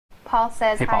Paul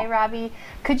says, Hey, Paul. Hi, Robbie.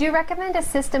 Could you recommend a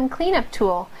system cleanup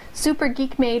tool, Super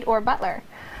Geekmade or Butler?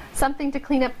 Something to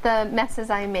clean up the messes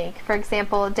I make. For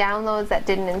example, downloads that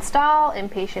didn't install,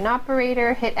 impatient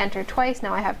operator, hit enter twice,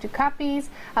 now I have 2 copies,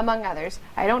 among others.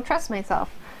 I don't trust myself.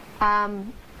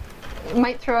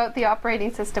 Might throw out the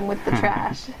operating system with the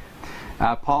trash.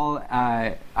 Paul,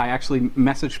 I actually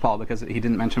messaged Paul because he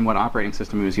didn't mention what operating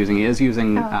system he was using. He is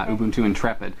using Ubuntu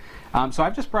Intrepid. So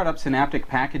I've just brought up Synaptic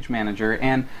Package Manager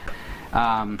and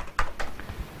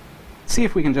see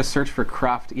if we can just search for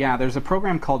cruft. Yeah, there's a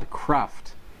program called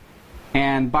cruft.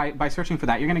 And by searching for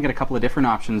that, you're going to get a couple of different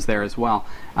options there as well.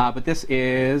 But this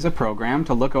is a program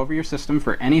to look over your system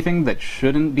for anything that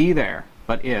shouldn't be there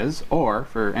but is, or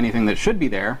for anything that should be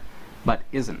there but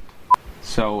isn't.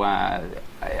 So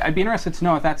I'd be interested to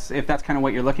know if that's kind of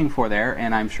what you're looking for there,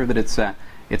 and I'm sure that it's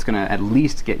going to at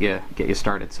least get you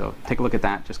started. So take a look at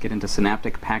that. Just get into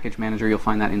Synaptic Package Manager. You'll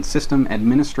find that in System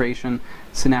Administration,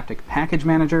 Synaptic Package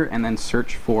Manager, and then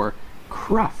search for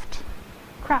cruft.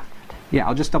 Cruft. Yeah,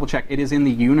 I'll just double check. It is in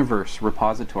the Universe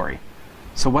repository.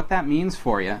 So what that means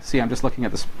for you, see, I'm just looking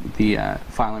at the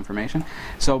file information.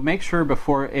 So make sure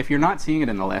before, if you're not seeing it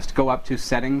in the list, go up to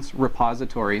Settings,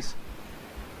 Repositories,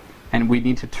 and we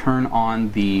need to turn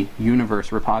on the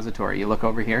Universe repository. You look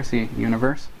over here, see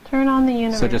Universe? Turn on the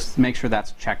Universe. So just make sure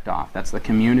that's checked off. That's the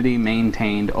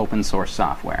community-maintained open source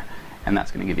software. And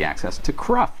that's going to give you access to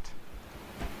cruft,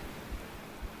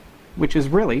 which is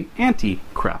really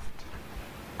anti-cruft.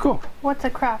 Cool. What's a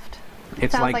cruft?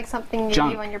 It's Sounds like something you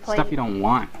junk, do on your plate. stuff you don't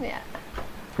want. Yeah.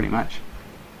 Pretty much.